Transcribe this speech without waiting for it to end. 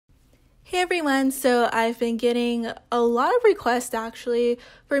Hey everyone, so I've been getting a lot of requests actually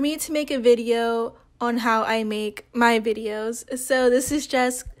for me to make a video on how I make my videos. So this is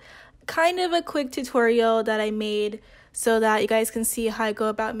just kind of a quick tutorial that I made so that you guys can see how I go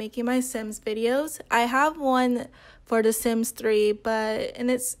about making my Sims videos. I have one for The Sims 3, and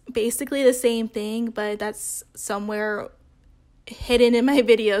it's basically the same thing, but that's somewhere hidden in my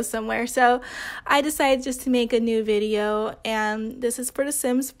videos somewhere. So I decided just to make a new video, and this is for The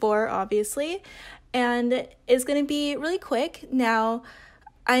Sims 4 obviously, and it's going to be really quick. Now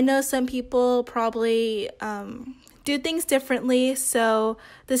I know some people probably do things differently, so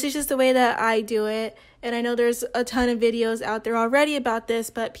this is just the way that I do it, and I know there's a ton of videos out there already about this,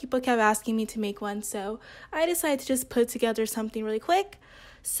 but people kept asking me to make one, so I decided to just put together something really quick.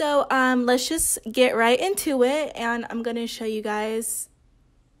 So let's just get right into it, and I'm going to show you guys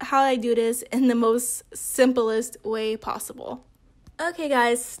how I do this in the most simplest way possible. Okay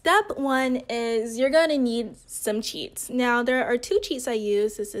guys, step one is you're going to need some cheats. Now there are two cheats I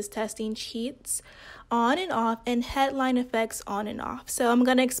use. This is testing cheats on and off and headline effects on and off. So I'm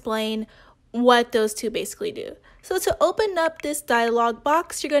going to explain what those two basically do. So to open up this dialog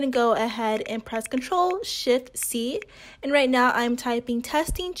box, you're going to go ahead and press Control-Shift-C. And right now I'm typing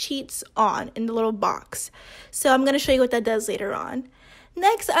testing cheats on in the little box. So I'm going to show you what that does later on.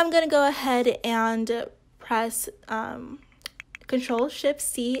 Next, I'm going to go ahead and press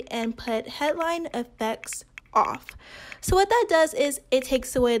Control-Shift-C and put headline effects off. So what that does is it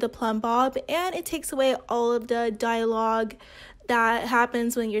takes away the plumb bob and it takes away all of the dialogue that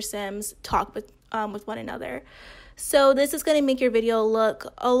happens when your Sims talk with one another. So this is going to make your video look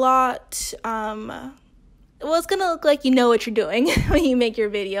a lot, well, it's going to look like you know what you're doing when you make your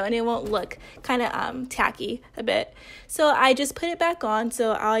video, and it won't look kind of tacky a bit. So I just put it back on.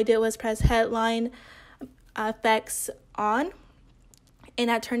 So all I did was press headline effects on,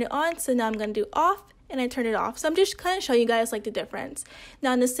 and I turned it on. So now I'm going to do off, and I turned it off. So I'm just kind of showing you guys like the difference.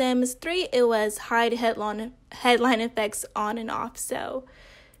 Now in The Sims 3, it was hide headline effects on and off. So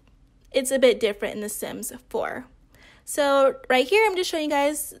it's a bit different in The Sims 4. So right here, I'm just showing you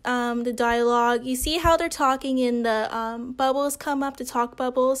guys the dialogue. You see how they're talking and the bubbles come up, the talk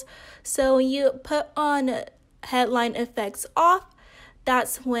bubbles. So when you put on headline effects off,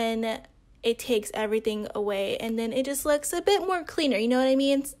 that's when it takes everything away, and then it just looks a bit more cleaner, you know what I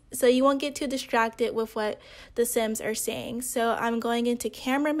mean? So you won't get too distracted with what the Sims are saying. So I'm going into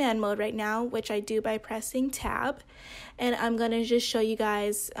cameraman mode right now, which I do by pressing tab, and I'm going to just show you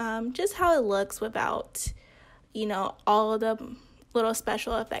guys just how it looks without, you know, all of the little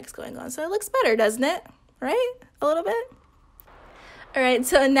special effects going on. So it looks better, doesn't it? Right? A little bit? Alright,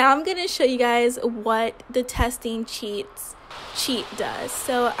 so now I'm going to show you guys what the testing cheat does.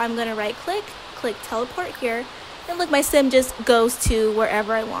 So I'm going to right click teleport here, and look, my Sim just goes to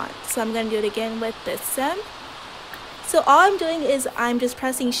wherever I want. So I'm going to do it again with this Sim. So all I'm doing is I'm just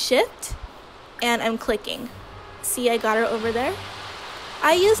pressing shift and I'm clicking. See, I got her over there.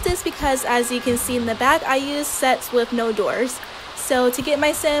 I use this because, as you can see in the back, I use sets with no doors. So to get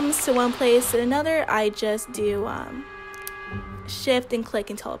my Sims to one place and another, I just do shift and click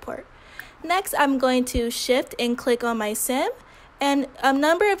and teleport. Next, I'm going to shift and click on my Sim, and a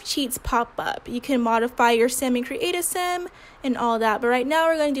number of cheats pop up. You can modify your Sim and create a Sim and all that, but right now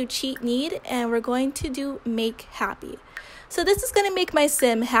we're going to do cheat need, and we're going to do make happy. So this is going to make my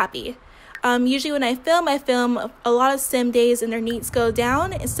Sim happy. Usually when I film a lot of Sim days and their needs go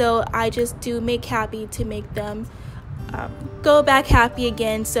down, and so I just do make happy to make them go back happy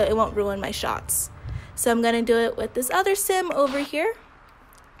again, so it won't ruin my shots. So I'm going to do it with this other Sim over here.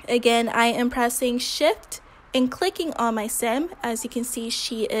 Again, I am pressing shift and clicking on my Sim. As you can see,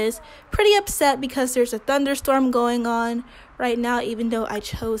 she is pretty upset because there's a thunderstorm going on right now, even though I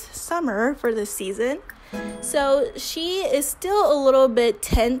chose summer for this season. So she is still a little bit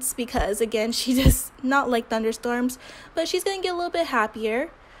tense because, again, she does not like thunderstorms, but she's going to get a little bit happier.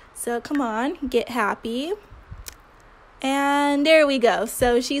 So come on, get happy. And there we go.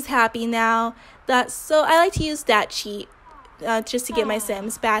 So she's happy now. So I like to use that cheat just to get my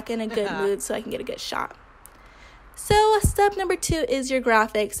Sims back in a good mood so I can get a good shot. So step number 2 is your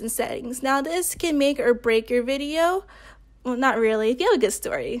graphics and settings. Now this can make or break your video. Well, not really. If you have a good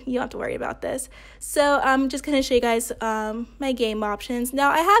story, you don't have to worry about this. So I'm just going to show you guys my game options. Now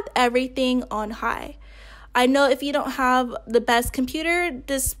I have everything on high. I know if you don't have the best computer,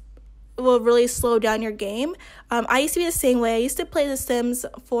 this will really slow down your game. I used to be the same way. I used to play The Sims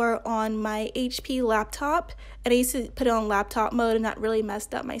 4 on my HP laptop, and I used to put it on laptop mode, and that really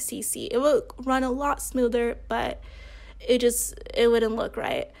messed up my CC. It would run a lot smoother, but it wouldn't look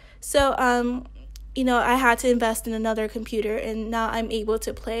right. So I had to invest in another computer, and now I'm able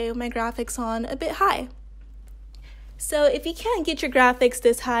to play my graphics on a bit high. So if you can't get your graphics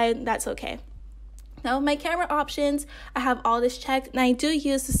this high, that's okay. Now with my camera options, I have all this checked, and I do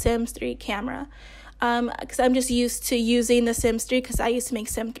use the Sims 3 camera because I'm just used to using the Sims 3 because I used to make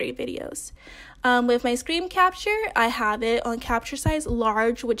Sim 3 videos. With my screen capture, I have it on capture size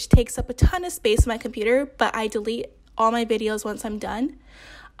large, which takes up a ton of space on my computer, but I delete all my videos once I'm done.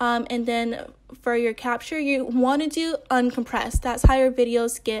 And then for your capture, you want to do uncompressed. That's how your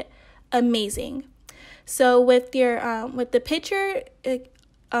videos get amazing. So with your with the picture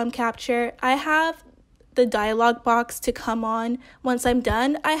capture, I have the dialogue box to come on once I'm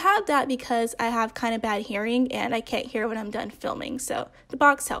done. I have that because I have kind of bad hearing and I can't hear when I'm done filming, so the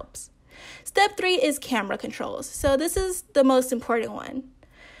box helps. Step 3 is camera controls. So this is the most important one.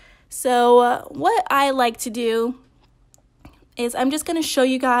 So what I like to do is I'm just going to show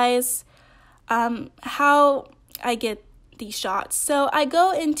you guys how I get these shots. So I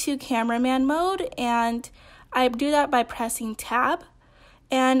go into cameraman mode, and I do that by pressing tab.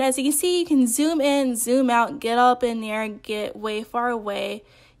 And as you can see, you can zoom in, zoom out, get up in there, get way far away.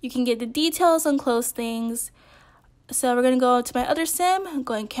 You can get the details on close things. So we're going to go to my other sim. I'm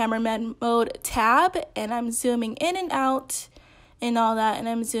going cameraman mode tab, and I'm zooming in and out and all that, and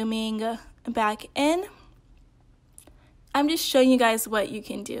I'm zooming back in. I'm just showing you guys what you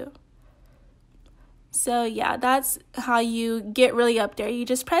can do. So yeah, that's how you get really up there. You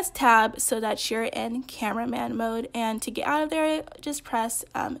just press tab so that you're in cameraman mode, and to get out of there, just press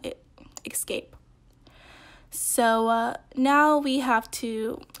escape. So now we have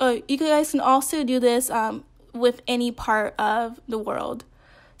to, you guys can also do this with any part of the world.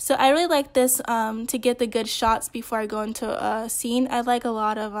 So I really like this to get the good shots before I go into a scene. I like a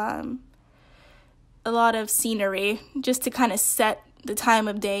lot of scenery just to kind of set the time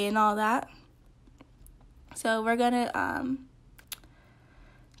of day and all that. So we're gonna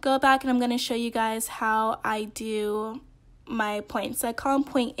go back, and I'm gonna show you guys how I do my points. So I call them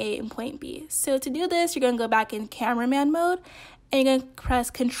point A and point B. So to do this, you're gonna go back in cameraman mode, and you're gonna press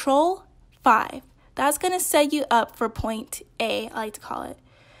Control 5. That's gonna set you up for point A, I like to call it.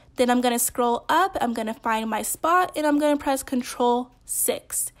 Then I'm gonna scroll up, I'm gonna find my spot, and I'm gonna press Control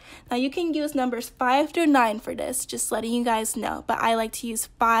 6. Now you can use numbers 5 through 9 for this, just letting you guys know, but I like to use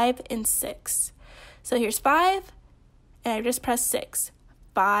 5 and 6. So here's 5, and I just press 6.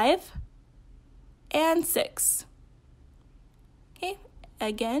 5 and 6. Okay,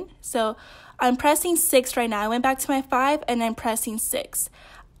 again. So I'm pressing 6 right now. I went back to my 5, and I'm pressing 6.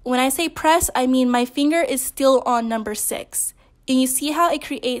 When I say press, I mean my finger is still on number 6. And you see how it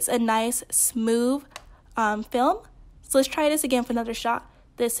creates a nice smooth film? So let's try this again for another shot.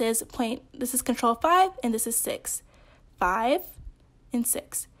 This is Control 5, and this is 6. 5 and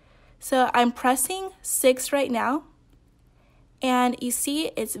 6. So I'm pressing 6 right now, and you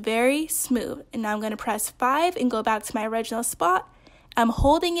see it's very smooth. And now I'm going to press 5 and go back to my original spot. I'm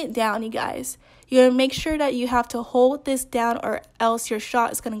holding it down, you guys. You're going to make sure that you have to hold this down, or else your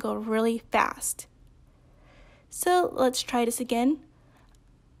shot is going to go really fast. So let's try this again.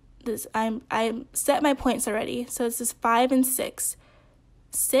 I'm set my points already. So this is 5 and 6.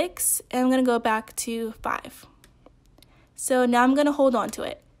 6, and I'm going to go back to 5. So now I'm going to hold on to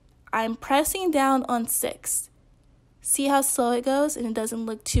it. I'm pressing down on 6. See how slow it goes, and it doesn't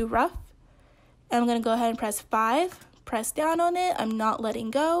look too rough? And I'm going to go ahead and press 5. Press down on it. I'm not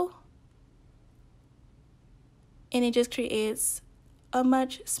letting go. And it just creates a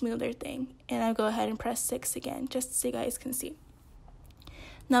much smoother thing. And I'll go ahead and press 6 again, just so you guys can see.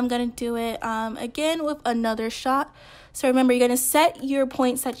 Now I'm going to do it again with another shot. So remember, you're going to set your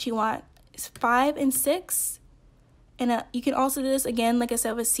points that you want. It's 5 and 6. And you can also do this again, like I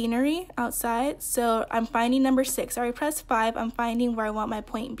said, with scenery outside. So I'm finding number 6. I already pressed 5. I'm finding where I want my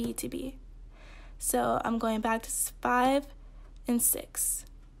point B to be. So I'm going back to 5 and 6.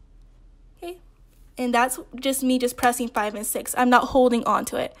 Okay. And that's just me just pressing 5 and 6. I'm not holding on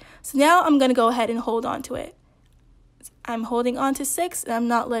to it. So now I'm going to go ahead and hold on to it. I'm holding on to 6, and I'm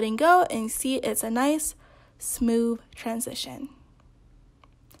not letting go. And you see, it's a nice, smooth transition.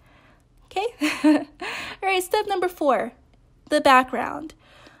 Okay. All right, step number 4, the background.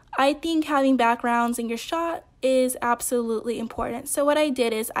 I think having backgrounds in your shot is absolutely important. So what I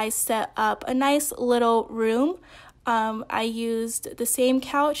did is I set up a nice little room. I used the same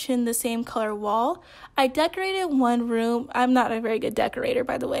couch and the same color wall. I decorated one room. I'm not a very good decorator,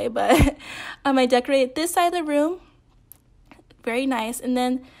 by the way, but I decorated this side of the room. Very nice. And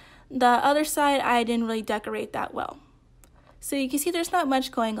then the other side, I didn't really decorate that well. So you can see there's not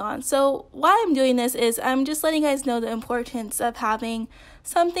much going on. So why I'm doing this is I'm just letting you guys know the importance of having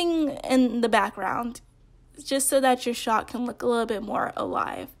something in the background, just so that your shot can look a little bit more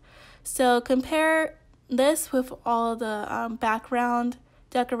alive. So compare this with all the background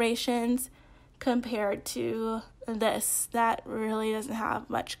decorations compared to this that really doesn't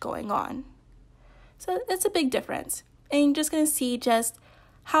have much going on. So it's a big difference. And you're just going to see just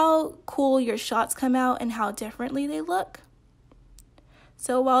how cool your shots come out and how differently they look.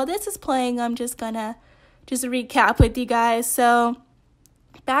 So while this is playing, I'm just gonna recap with you guys. So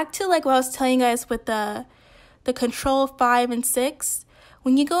back to like what I was telling you guys with the control 5 and 6.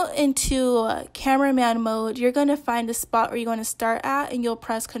 When you go into cameraman mode, you're gonna find the spot where you're gonna start at, and you'll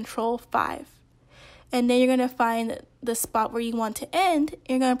press control 5. And then you're gonna find the spot where you want to end, and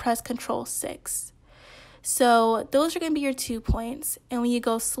you're gonna press control 6. So those are gonna be your 2 points. And when you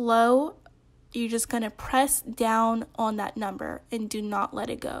go slow, you're just going to press down on that number and do not let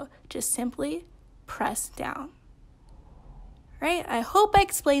it go. Just simply press down. Right? I hope I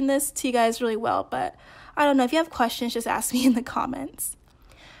explained this to you guys really well, but I don't know. If you have questions, just ask me in the comments.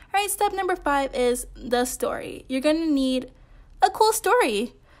 All right, step number 5 is the story. You're going to need a cool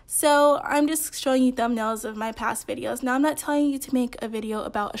story. So I'm just showing you thumbnails of my past videos. Now, I'm not telling you to make a video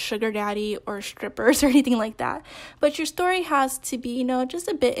about a sugar daddy or strippers or anything like that. But your story has to be, just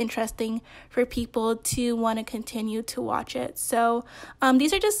a bit interesting for people to want to continue to watch it. So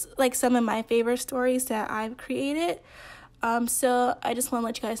these are just like some of my favorite stories that I've created. So I just want to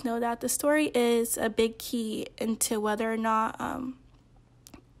let you guys know that the story is a big key into whether or not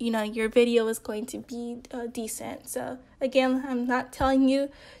your video is going to be decent. So again, I'm not telling you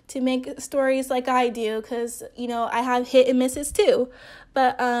to make stories like I do, because I have hit and misses too,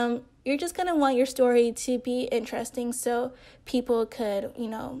 but you're just gonna want your story to be interesting so people could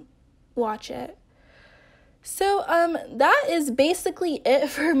watch it. So that is basically it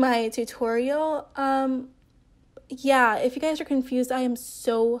for my tutorial. Yeah, if you guys are confused, I am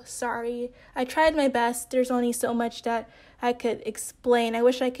so sorry. I tried my best. There's only so much that I could explain. I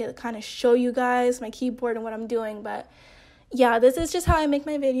wish I could kind of show you guys my keyboard and what I'm doing, but yeah, this is just how I make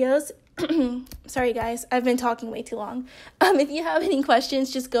my videos. Sorry guys, I've been talking way too long. If you have any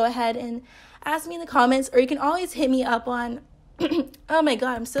questions, just go ahead and ask me in the comments, or you can always hit me up on oh my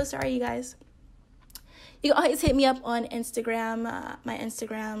god, I'm so sorry you guys. You can always hit me up on Instagram. My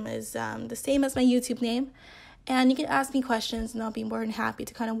Instagram is the same as my YouTube name. And you can ask me questions, and I'll be more than happy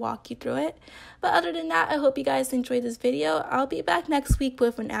to kind of walk you through it. But other than that, I hope you guys enjoyed this video. I'll be back next week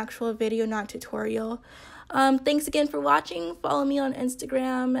with an actual video, not tutorial. Thanks again for watching. Follow me on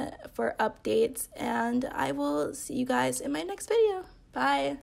Instagram for updates, and I will see you guys in my next video. Bye.